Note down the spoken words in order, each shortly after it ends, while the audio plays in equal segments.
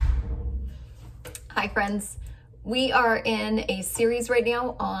Hi, friends. We are in a series right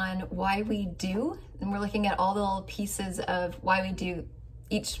now on why we do, and we're looking at all the little pieces of why we do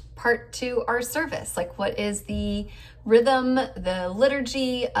each part to our service. Like, what is the rhythm, the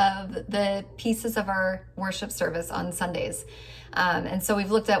liturgy of the pieces of our worship service on Sundays? And so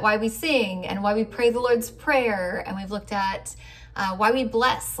we've looked at why we sing and why we pray the Lord's Prayer, and we've looked at why we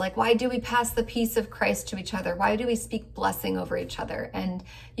bless, like why do we pass the peace of Christ to each other? Why do we speak blessing over each other? And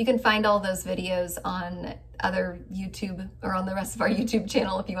you can find all those videos on other YouTube or on the rest of our YouTube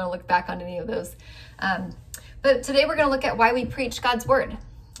channel if you want to look back on any of those. But today we're going to look at why we preach God's word.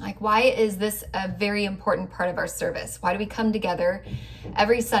 Like, why is this a very important part of our service? Why do we come together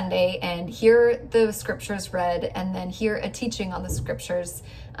every Sunday and hear the scriptures read and then hear a teaching on the scriptures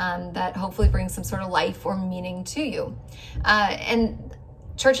that hopefully brings some sort of life or meaning to you? And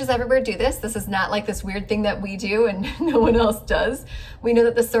churches everywhere do this. This is not like this weird thing that we do and no one else does. We know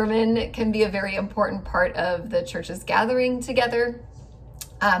that the sermon can be a very important part of the church's gathering together.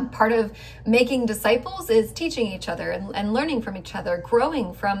 Part of making disciples is teaching each other and learning from each other,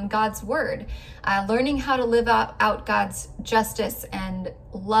 growing from God's word, learning how to live out God's justice and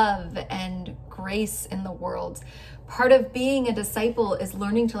love and grace in the world. Part of being a disciple is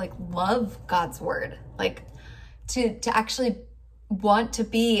learning to love God's word, to actually want to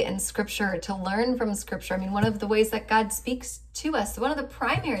be in scripture, to learn from scripture. I mean, one of the ways that God speaks to us, one of the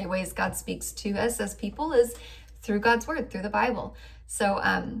primary ways God speaks to us as people is through God's word, through the Bible. So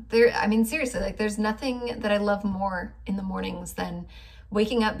seriously, there's nothing that I love more in the mornings than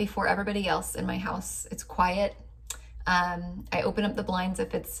waking up before everybody else in my house. It's quiet. I open up the blinds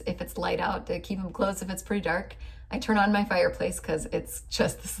if it's light out to keep them closed if it's pretty dark. I turn on my fireplace because it's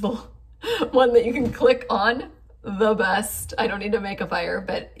just this little one that you can click on. The best. I don't need to make a fire,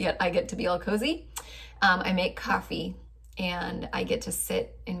 but yet I get to be all cozy. I make coffee and I get to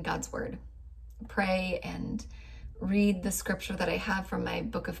sit in God's word, pray and read the scripture that I have from my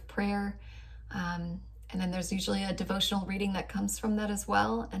book of prayer. And then there's usually a devotional reading that comes from that as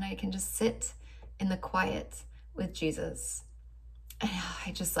well. And I can just sit in the quiet with Jesus. And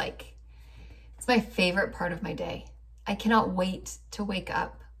it's my favorite part of my day. I cannot wait to wake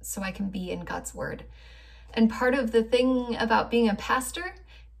up so I can be in God's word. And part of the thing about being a pastor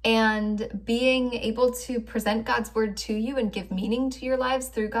and being able to present God's word to you and give meaning to your lives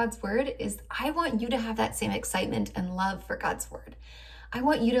through God's word is I want you to have that same excitement and love for God's word. I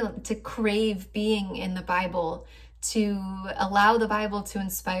want you to crave being in the Bible, to allow the Bible to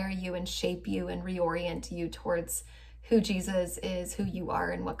inspire you and shape you and reorient you towards who Jesus is, who you are,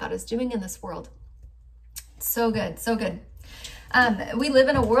 and what God is doing in this world. So good, so good. We live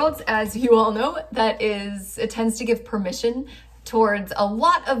in a world, as you all know, it tends to give permission towards a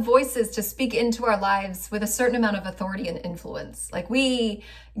lot of voices to speak into our lives with a certain amount of authority and influence. Like, we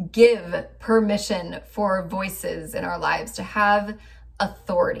give permission for voices in our lives to have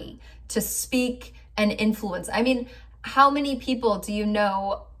authority, to speak and influence. I mean, how many people do you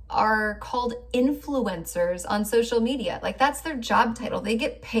know are called influencers on social media? That's their job title. They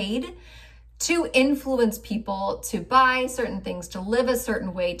get paid to influence people to buy certain things, to live a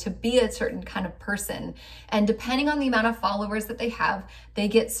certain way, to be a certain kind of person. And depending on the amount of followers that they have, they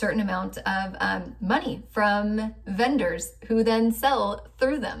get certain amount of money from vendors who then sell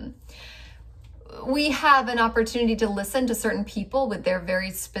through them. We have an opportunity to listen to certain people with their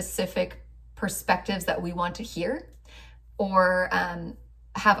very specific perspectives that we want to hear, or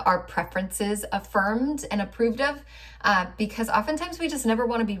have our preferences affirmed and approved of, because oftentimes we just never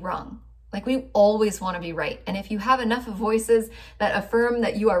want to be wrong. We always want to be right. And if you have enough voices that affirm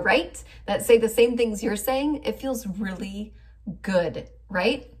that you are right, that say the same things you're saying, it feels really good,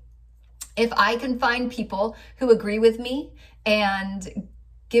 right? If I can find people who agree with me and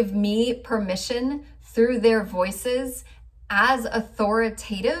give me permission through their voices as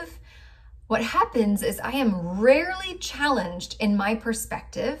authoritative, what happens is I am rarely challenged in my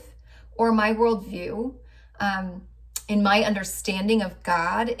perspective or my worldview, in my understanding of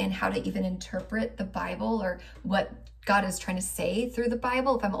And how to even interpret the Bible or what God is trying to say through the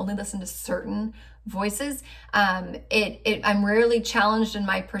Bible. If I'm only listening to certain voices, I'm rarely challenged in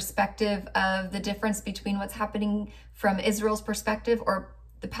my perspective of the difference between what's happening from Israel's perspective or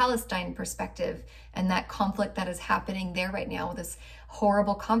the Palestine perspective, and that conflict that is happening there right now, this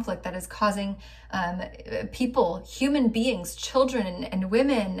horrible conflict that is causing people, human beings, children and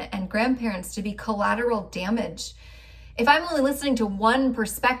women and grandparents to be collateral damage. If I'm only listening to one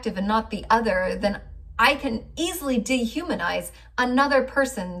perspective and not the other, then I can easily dehumanize another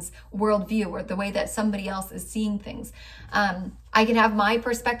person's worldview or the way that somebody else is seeing things. I can have my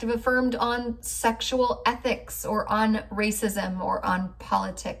perspective affirmed on sexual ethics or on racism or on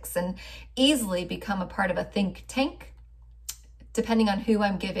politics and easily become a part of a think tank, depending on who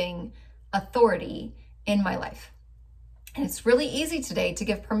I'm giving authority in my life. And it's really easy today to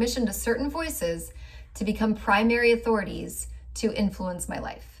give permission to certain voices to become primary authorities to influence my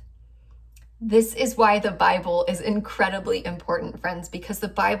life. This is why the Bible is incredibly important, friends, because the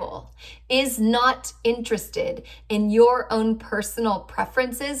Bible is not interested in your own personal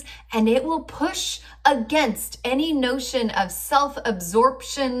preferences, and it will push against any notion of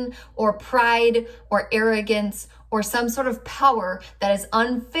self-absorption or pride or arrogance or some sort of power that is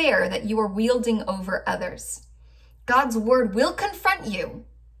unfair that you are wielding over others. God's word will confront you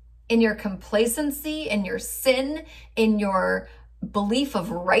in your complacency, in your sin, in your belief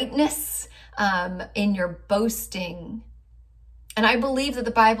of rightness, in your boasting. And I believe that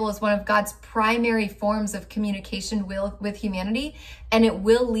the Bible is one of God's primary forms of communication with humanity, and it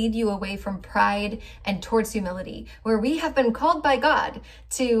will lead you away from pride and towards humility, where we have been called by God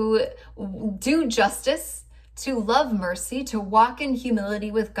to do justice, to love mercy, to walk in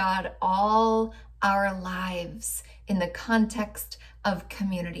humility with God all our lives in the context of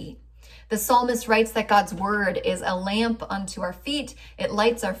community. The psalmist writes that God's word is a lamp unto our feet. It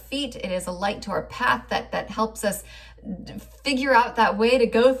lights our feet. It is a light to our path that helps us figure out that way to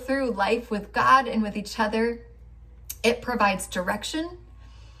go through life with God and with each other. It provides direction.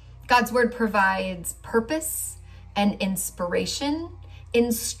 God's word provides purpose and inspiration,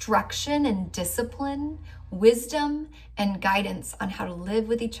 instruction and discipline, wisdom and guidance on how to live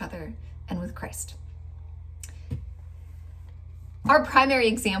with each other and with Christ. Our primary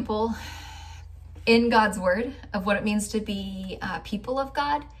example in God's word of what it means to be people of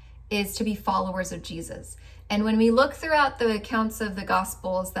God is to be followers of Jesus. And when we look throughout the accounts of the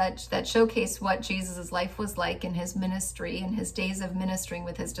Gospels that showcase what Jesus' life was like in his ministry and his days of ministering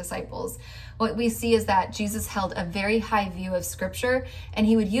with his disciples, what we see is that Jesus held a very high view of Scripture, and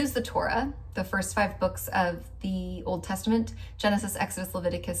he would use the Torah, the first 5 books of the Old Testament, Genesis, Exodus,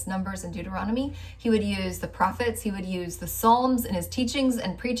 Leviticus, Numbers, and Deuteronomy. He would use the prophets, he would use the Psalms in his teachings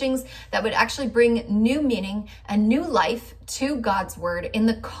and preachings that would actually bring new meaning and new life to God's word in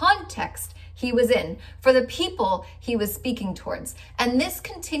the context he was in, for the people he was speaking towards. And this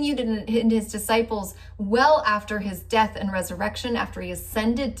continued in his disciples well after his death and resurrection, after he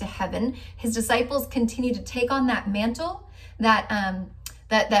ascended to heaven. His disciples continued to take on that mantle,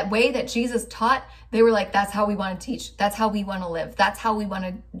 that way that Jesus taught. They were like, that's how we want to teach. That's how we want to live. That's how we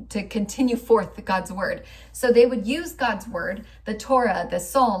want to continue forth God's word. So they would use God's word, the Torah, the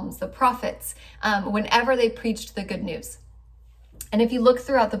Psalms, the prophets, whenever they preached the good news. And if you look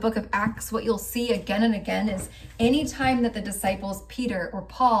throughout the book of Acts, what you'll see again and again is anytime that the disciples, Peter or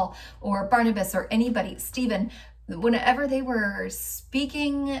Paul or Barnabas or anybody, Stephen, whenever they were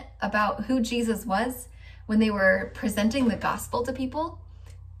speaking about who Jesus was, when they were presenting the gospel to people,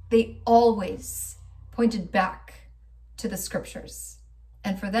 they always pointed back to the scriptures.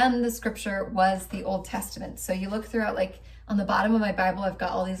 And for them, the scripture was the Old Testament. So you look throughout, like on the bottom of my Bible, I've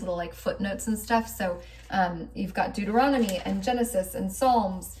got all these little like footnotes and stuff. So you've got Deuteronomy and Genesis and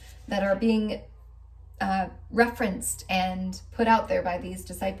Psalms that are being referenced and put out there by these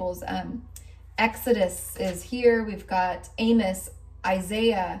disciples. Exodus is here. We've got Amos,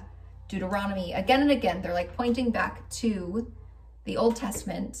 Isaiah, Deuteronomy. Again and again, they're like pointing back to the Old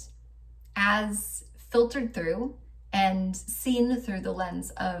Testament as filtered through and seen through the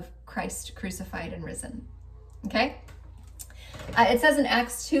lens of Christ crucified and risen. Okay? It says in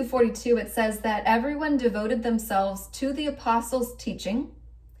Acts 2:42, it says that everyone devoted themselves to the apostles' teaching,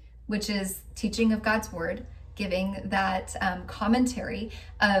 which is teaching of God's word, giving that commentary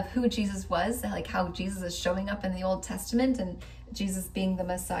of who Jesus was, like how Jesus is showing up in the Old Testament and Jesus being the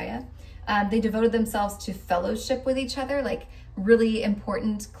Messiah. They devoted themselves to fellowship with each other, like really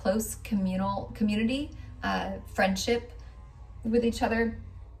important, close community, friendship with each other,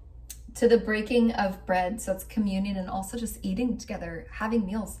 to the breaking of bread, so it's communion, and also just eating together, having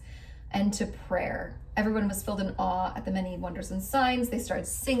meals, and to prayer. Everyone was filled in awe at the many wonders and signs. They started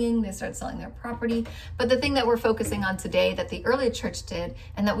singing, they started selling their property. But the thing that we're focusing on today that the early church did,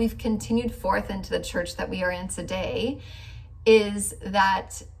 and that we've continued forth into the church that we are in today, is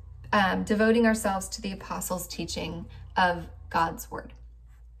that devoting ourselves to the apostles' teaching of God's word.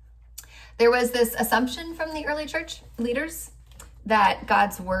 There was this assumption from the early church leaders that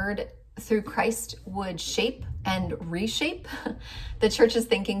God's word through Christ would shape and reshape the church's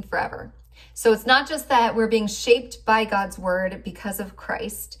thinking forever. So it's not just that we're being shaped by God's word because of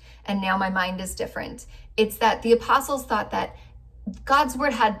Christ, and now my mind is different. It's that the apostles thought that God's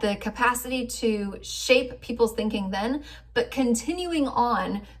word had the capacity to shape people's thinking then, but continuing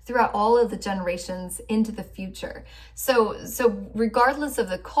on throughout all of the generations into the future. So regardless of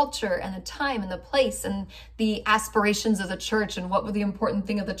the culture and the time and the place and the aspirations of the church and what the important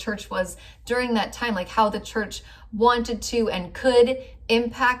thing of the church was during that time, like how the church wanted to and could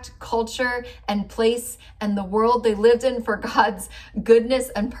impact culture and place and the world they lived in for God's goodness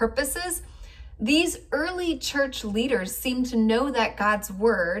and purposes, these early church leaders seem to know that God's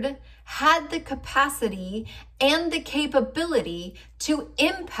word had the capacity and the capability to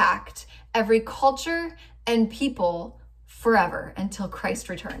impact every culture and people forever until Christ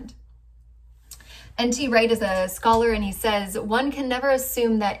returned. N.T. Wright is a scholar, and he says, one can never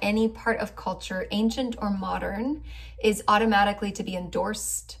assume that any part of culture, ancient or modern, is automatically to be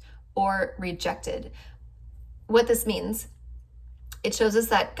endorsed or rejected. What this means, it shows us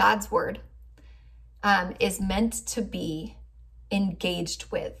that God's word is meant to be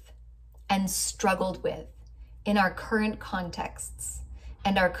engaged with and struggled with in our current contexts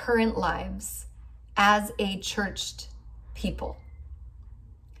and our current lives as a churched people.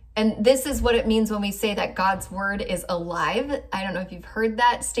 And this is what it means when we say that God's word is alive. I don't know if you've heard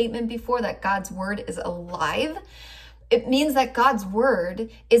that statement before, that God's word is alive. It means that God's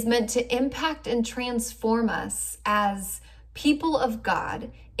word is meant to impact and transform us as people of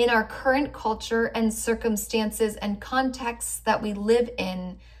God in our current culture and circumstances and contexts that we live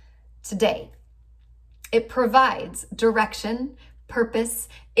in today. It provides direction, purpose,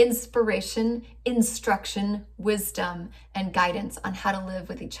 inspiration, instruction, wisdom, and guidance on how to live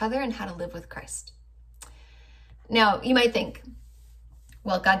with each other and how to live with Christ. Now, you might think,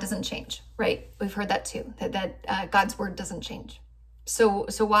 well, God doesn't change, right? We've heard that too, that God's word doesn't change. So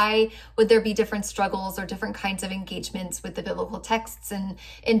why would there be different struggles or different kinds of engagements with the biblical texts and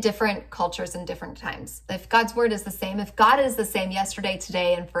in different cultures and different times? If God's word is the same, if God is the same yesterday,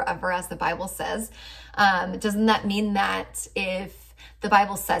 today, and forever, as the Bible says, doesn't that mean that if the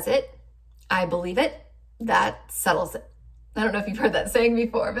Bible says it, I believe it, that settles it? I don't know if you've heard that saying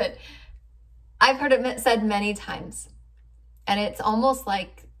before, but I've heard it said many times. And it's almost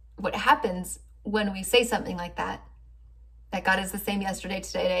like what happens when we say something like that God is the same yesterday,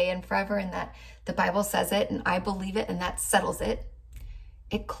 today, and forever, and that the Bible says it, and I believe it, and that settles it.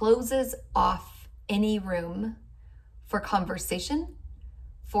 It closes off any room for conversation,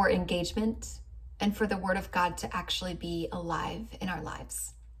 for engagement, and for the word of God to actually be alive in our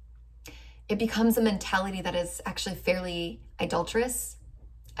lives. It becomes a mentality that is actually fairly idolatrous,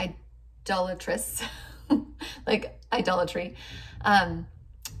 like idolatry,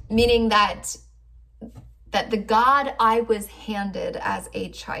 meaning that the God I was handed as a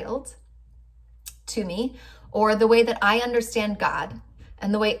child to me, or the way that I understand God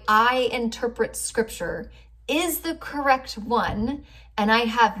and the way I interpret scripture is the correct one, and I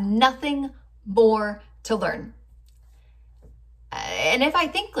have nothing more to learn. And if I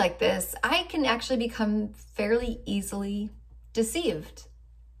think like this, I can actually become fairly easily deceived.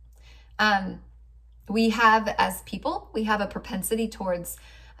 We have, as people, we have a propensity towards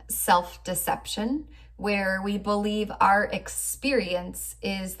self-deception, where we believe our experience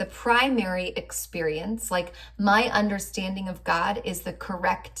is the primary experience, like my understanding of God is the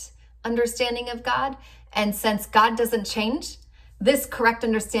correct understanding of God. And since God doesn't change, this correct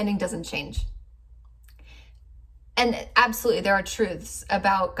understanding doesn't change. And absolutely, there are truths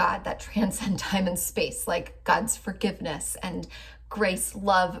about God that transcend time and space, like God's forgiveness and grace,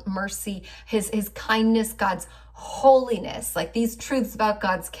 love, mercy, his kindness, God's holiness. Like these truths about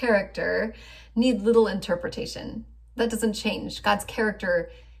God's character need little interpretation. That doesn't change. God's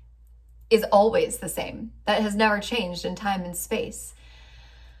character is always the same. That has never changed in time and space.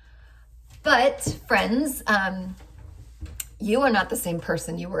 But friends, you are not the same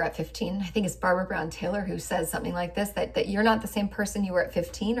person you were at 15. I think it's Barbara Brown Taylor who says something like this, that you're not the same person you were at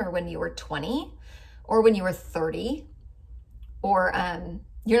 15 or when you were 20 or when you were 30, or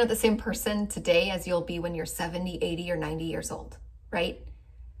you're not the same person today as you'll be when you're 70, 80, or 90 years old, right?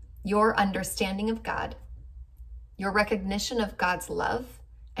 Your understanding of God, your recognition of God's love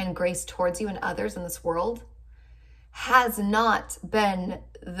and grace towards you and others in this world has not been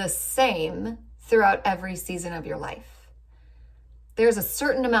the same throughout every season of your life. There's a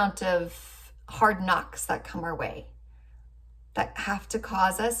certain amount of hard knocks that come our way that have to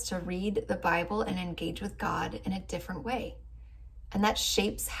cause us to read the Bible and engage with God in a different way. And that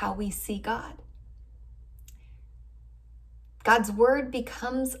shapes how we see God. God's word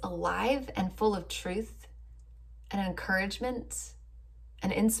becomes alive and full of truth and encouragement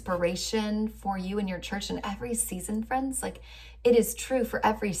an inspiration for you and your church in every season, friends. Like, it is true for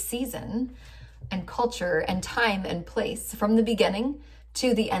every season and culture and time and place, from the beginning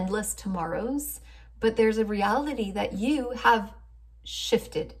to the endless tomorrows. But there's a reality that you have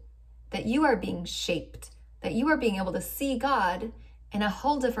shifted, that you are being shaped, that you are being able to see God in a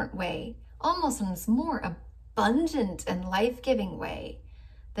whole different way, almost in this more abundant and life-giving way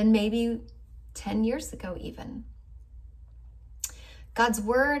than maybe 10 years ago even. God's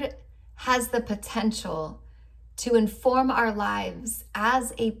word has the potential to inform our lives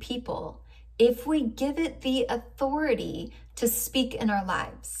as a people if we give it the authority to speak in our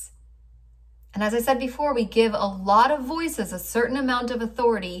lives. And as I said before, we give a lot of voices a certain amount of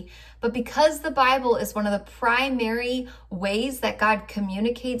authority, but because the Bible is one of the primary ways that God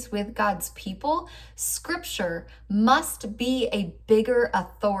communicates with God's people, Scripture must be a bigger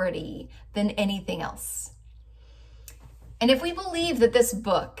authority than anything else. And if we believe that this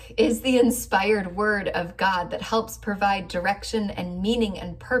book is the inspired word of God that helps provide direction and meaning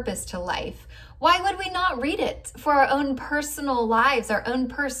and purpose to life, why would we not read it for our own personal lives, our own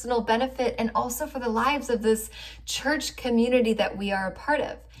personal benefit, and also for the lives of this church community that we are a part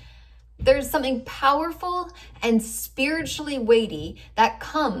of? There's something powerful and spiritually weighty that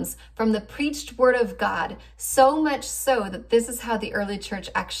comes from the preached word of God, so much so that this is how the early church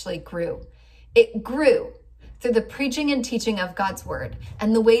actually grew. It grew through the preaching and teaching of God's word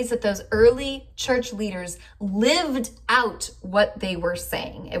and the ways that those early church leaders lived out what they were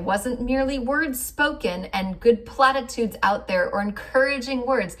saying. It wasn't merely words spoken and good platitudes out there or encouraging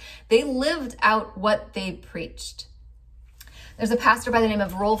words. They lived out what they preached. There's a pastor by the name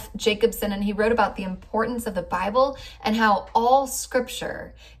of Rolf Jacobson, and he wrote about the importance of the Bible and how all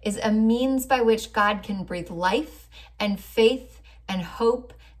Scripture is a means by which God can breathe life and faith and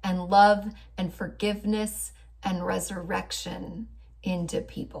hope and love and forgiveness and resurrection into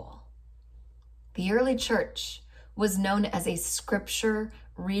people. The early church was known as a Scripture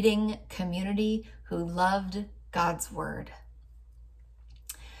reading community who loved God's word.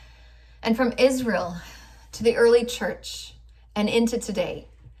 And from Israel to the early church and into today,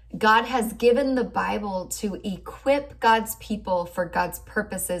 God has given the Bible to equip God's people for God's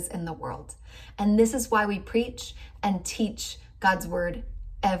purposes in the world. And this is why we preach and teach God's word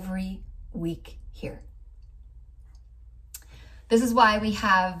every week here. This is why we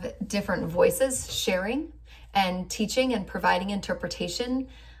have different voices sharing and teaching and providing interpretation,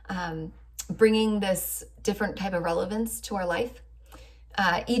 bringing this different type of relevance to our life.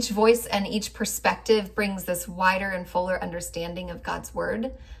 Each voice and each perspective brings this wider and fuller understanding of God's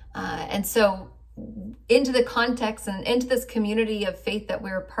word. And so into the context and into this community of faith that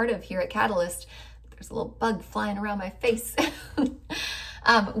we're a part of here at Catalyst, there's a little bug flying around my face.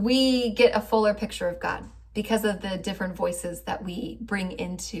 We get a fuller picture of God because of the different voices that we bring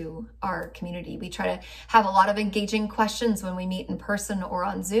into our community. We try to have a lot of engaging questions when we meet in person or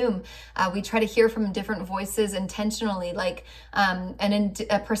on Zoom. We try to hear from different voices intentionally, like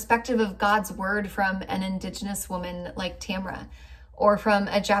a perspective of God's word from an Indigenous woman like Tamra, or from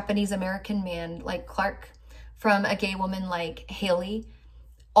a Japanese American man like Clark, from a gay woman like Haley.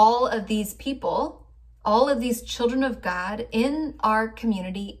 All of these people, all of these children of God in our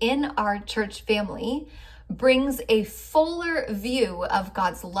community, in our church family, brings a fuller view of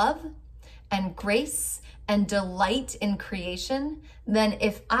God's love and grace and delight in creation than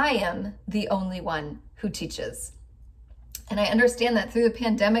if I am the only one who teaches. And I understand that through the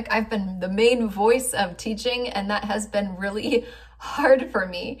pandemic, I've been the main voice of teaching, and that has been really hard for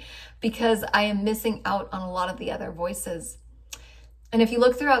me because I am missing out on a lot of the other voices. And if you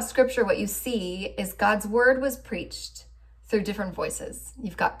look throughout Scripture, what you see is God's word was preached through different voices.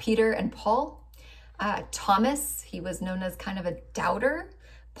 You've got Peter and Paul. Thomas, he was known as kind of a doubter.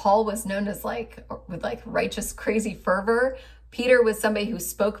 Paul was known as with righteous, crazy fervor. Peter was somebody who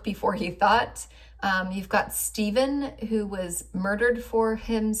spoke before he thought. You've got Stephen, who was murdered for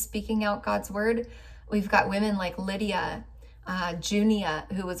him speaking out God's word. We've got women like Lydia, Junia,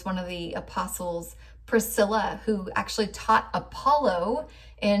 who was one of the apostles, Priscilla, who actually taught Apollo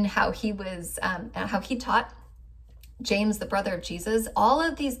in how he taught James, the brother of Jesus. All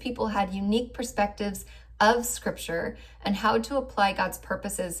of these people had unique perspectives of Scripture and how to apply God's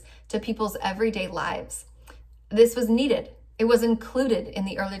purposes to people's everyday lives. This was needed. It was included in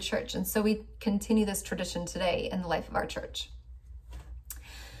the early church. And so we continue this tradition today in the life of our church.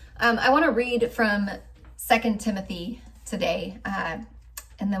 I want to read from 2 Timothy today, and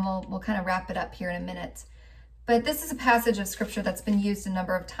then we'll kind of wrap it up here in a minute. But this is a passage of Scripture that's been used a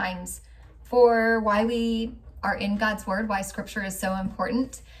number of times for why we are in God's word, why Scripture is so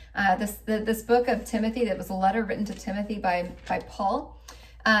important. This book of Timothy, that was a letter written to Timothy by Paul.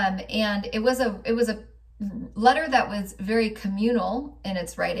 And it was a letter that was very communal in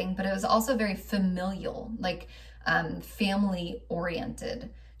its writing, but it was also very familial, like family oriented,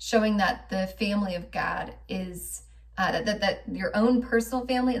 showing that the family of God is that your own personal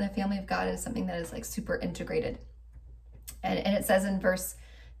family and the family of God is something that is like super integrated. And it says in verse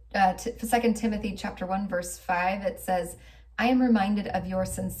 2 Timothy chapter 1, verse 5, it says, I am reminded of your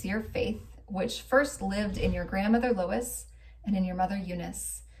sincere faith, which first lived in your grandmother Lois and in your mother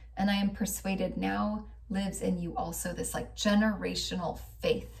Eunice, and I am persuaded now lives in you also. This like generational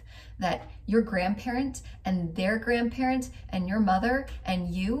faith that your grandparent and their grandparent and your mother and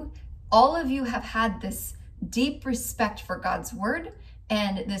you, all of you have had this deep respect for God's word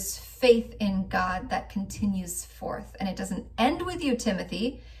and this faith in God that continues forth. And it doesn't end with you,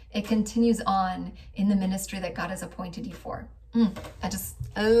 Timothy. It continues on in the ministry that God has appointed you for. I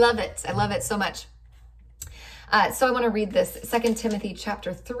love it. I love it so much. So I want to read this, 2 Timothy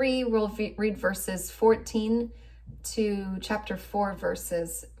chapter 3. We'll read verses 14 to chapter 4,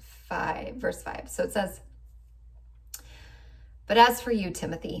 verse 5. So it says, but as for you,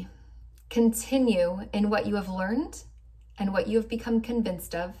 Timothy, continue in what you have learned and what you have become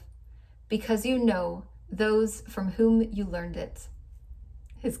convinced of, because you know those from whom you learned it,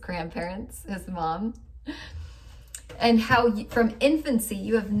 his grandparents, his mom, and how from infancy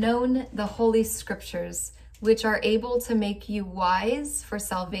you have known the Holy Scriptures, which are able to make you wise for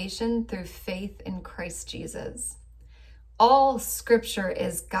salvation through faith in Christ Jesus. All Scripture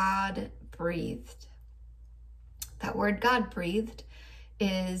is God-breathed. That word God-breathed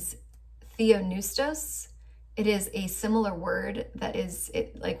is theopneustos. It is a similar word that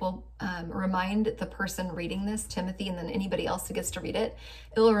will remind the person reading this, Timothy, and then anybody else who gets to read it.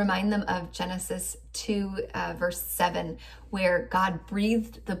 It will remind them of Genesis 2, verse 7, where God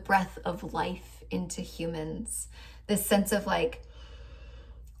breathed the breath of life into humans. This sense of like,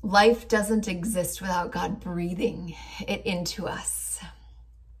 life doesn't exist without God breathing it into us.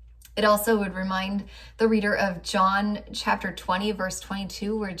 It also would remind the reader of John chapter 20, verse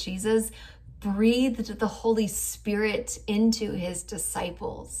 22, where Jesus breathed the Holy Spirit into his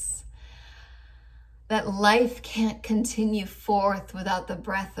disciples. That life can't continue forth without the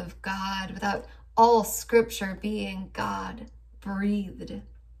breath of God, without all Scripture being God breathed.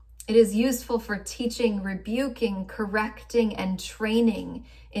 It is useful for teaching, rebuking, correcting, and training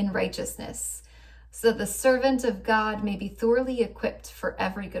in righteousness, so that the servant of God may be thoroughly equipped for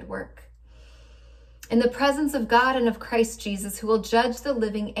every good work. In the presence of God and of Christ Jesus, who will judge the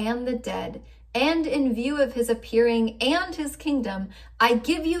living and the dead, and in view of his appearing and his kingdom, I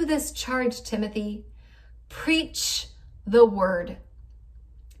give you this charge, Timothy. Preach the word.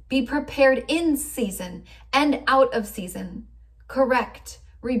 Be prepared in season and out of season. Correct,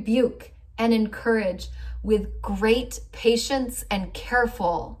 rebuke, and encourage with great patience and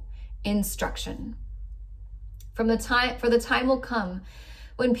careful instruction. For the time will come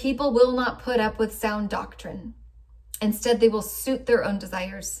when people will not put up with sound doctrine. Instead, they will suit their own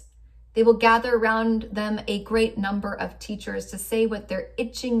desires. They will gather around them a great number of teachers to say what their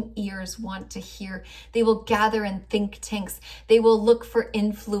itching ears want to hear. They will gather in think tanks. They will look for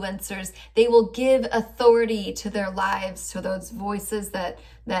influencers. They will give authority to their lives, to those voices that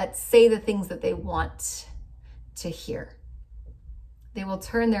say the things that they want to hear. They will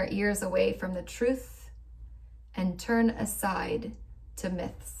turn their ears away from the truth and turn aside to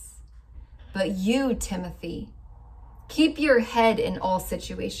myths. But you, Timothy, keep your head in all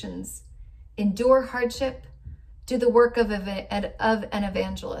situations. Endure hardship. Do the work of an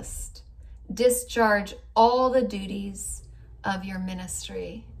evangelist. Discharge all the duties of your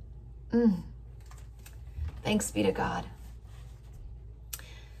ministry. Thanks be to God.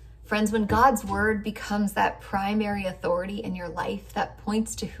 Friends, when God's word becomes that primary authority in your life that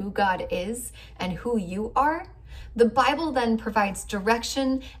points to who God is and who you are, the Bible then provides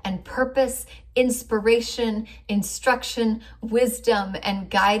direction and purpose, inspiration, instruction, wisdom, and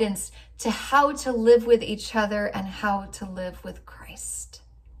guidance to how to live with each other and how to live with Christ.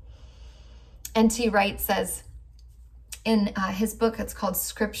 N.T. Wright says in his book, it's called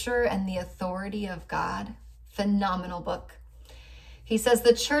Scripture and the Authority of God, phenomenal book. He says,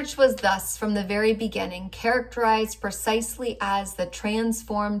 the church was thus from the very beginning characterized precisely as the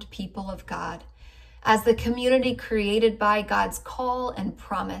transformed people of God, as the community created by God's call and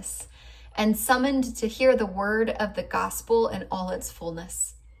promise, and summoned to hear the word of the gospel in all its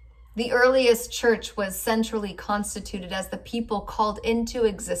fullness. The earliest church was centrally constituted as the people called into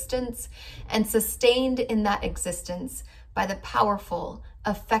existence and sustained in that existence by the powerful,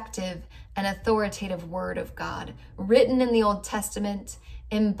 effective, and authoritative word of God, written in the Old Testament,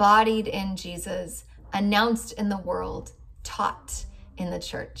 embodied in Jesus, announced in the world, taught in the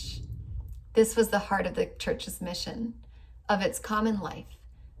church. This was the heart of the church's mission, of its common life,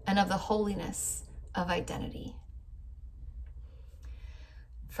 and of the holiness of identity.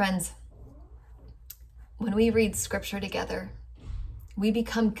 Friends, when we read scripture together, we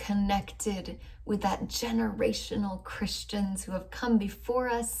become connected with that generational Christians who have come before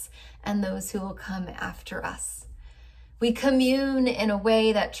us and those who will come after us. We commune in a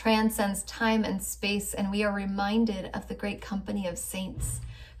way that transcends time and space, and we are reminded of the great company of saints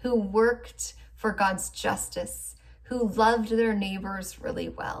who worked for God's justice, who loved their neighbors really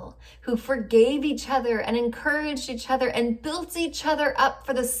well, who forgave each other and encouraged each other and built each other up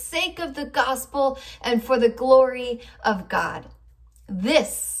for the sake of the gospel and for the glory of God.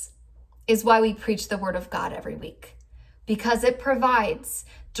 This is why we preach the word of God every week, because it provides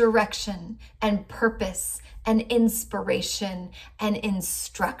direction and purpose and inspiration and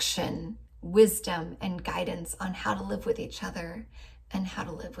instruction, wisdom and guidance on how to live with each other and how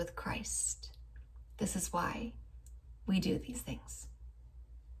to live with Christ. This is why we do these things.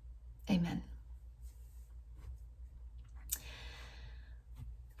 Amen.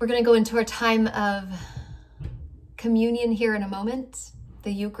 We're going to go into our time of communion here in a moment,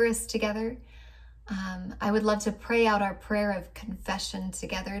 the Eucharist together. I would love to pray out our prayer of confession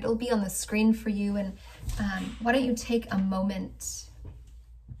together. It'll be on the screen for you. And why don't you take a moment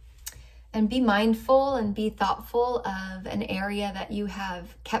and be mindful and be thoughtful of an area that you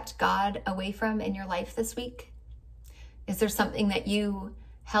have kept God away from in your life this week? Is there something that you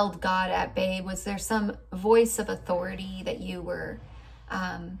held God at bay? Was there some voice of authority that you were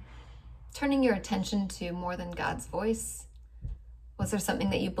turning your attention to more than God's voice? Was there something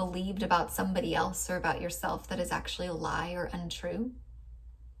that you believed about somebody else or about yourself that is actually a lie or untrue?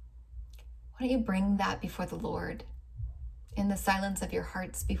 Why don't you bring that before the Lord in the silence of your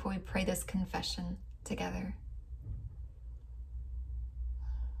hearts before we pray this confession together?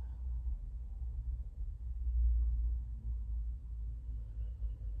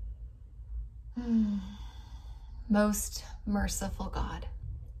 Most merciful God,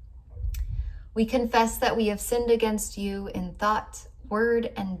 we confess that we have sinned against you in thought,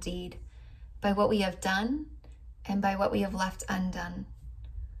 word, and deed, by what we have done and by what we have left undone.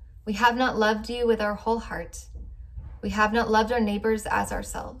 We have not loved you with our whole heart. We have not loved our neighbors as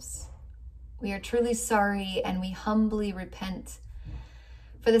ourselves. We are truly sorry and we humbly repent.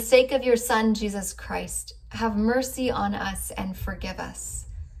 For the sake of your Son, Jesus Christ, have mercy on us and forgive us,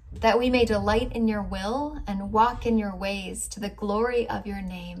 that we may delight in your will and walk in your ways to the glory of your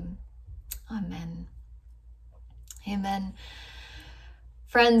name. Amen. Amen.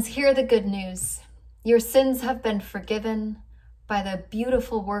 Friends, hear the good news. Your sins have been forgiven by the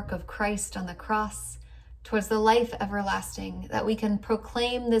beautiful work of Christ on the cross towards the life everlasting, that we can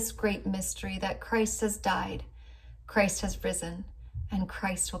proclaim this great mystery that Christ has died, Christ has risen, and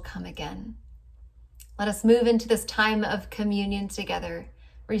Christ will come again. Let us move into this time of communion together,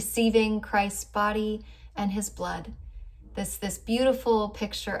 receiving Christ's body and his blood. This beautiful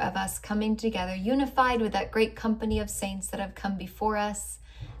picture of us coming together, unified with that great company of saints that have come before us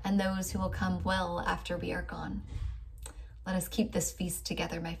and those who will come well after we are gone. Let us keep this feast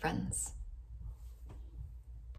together, my friends.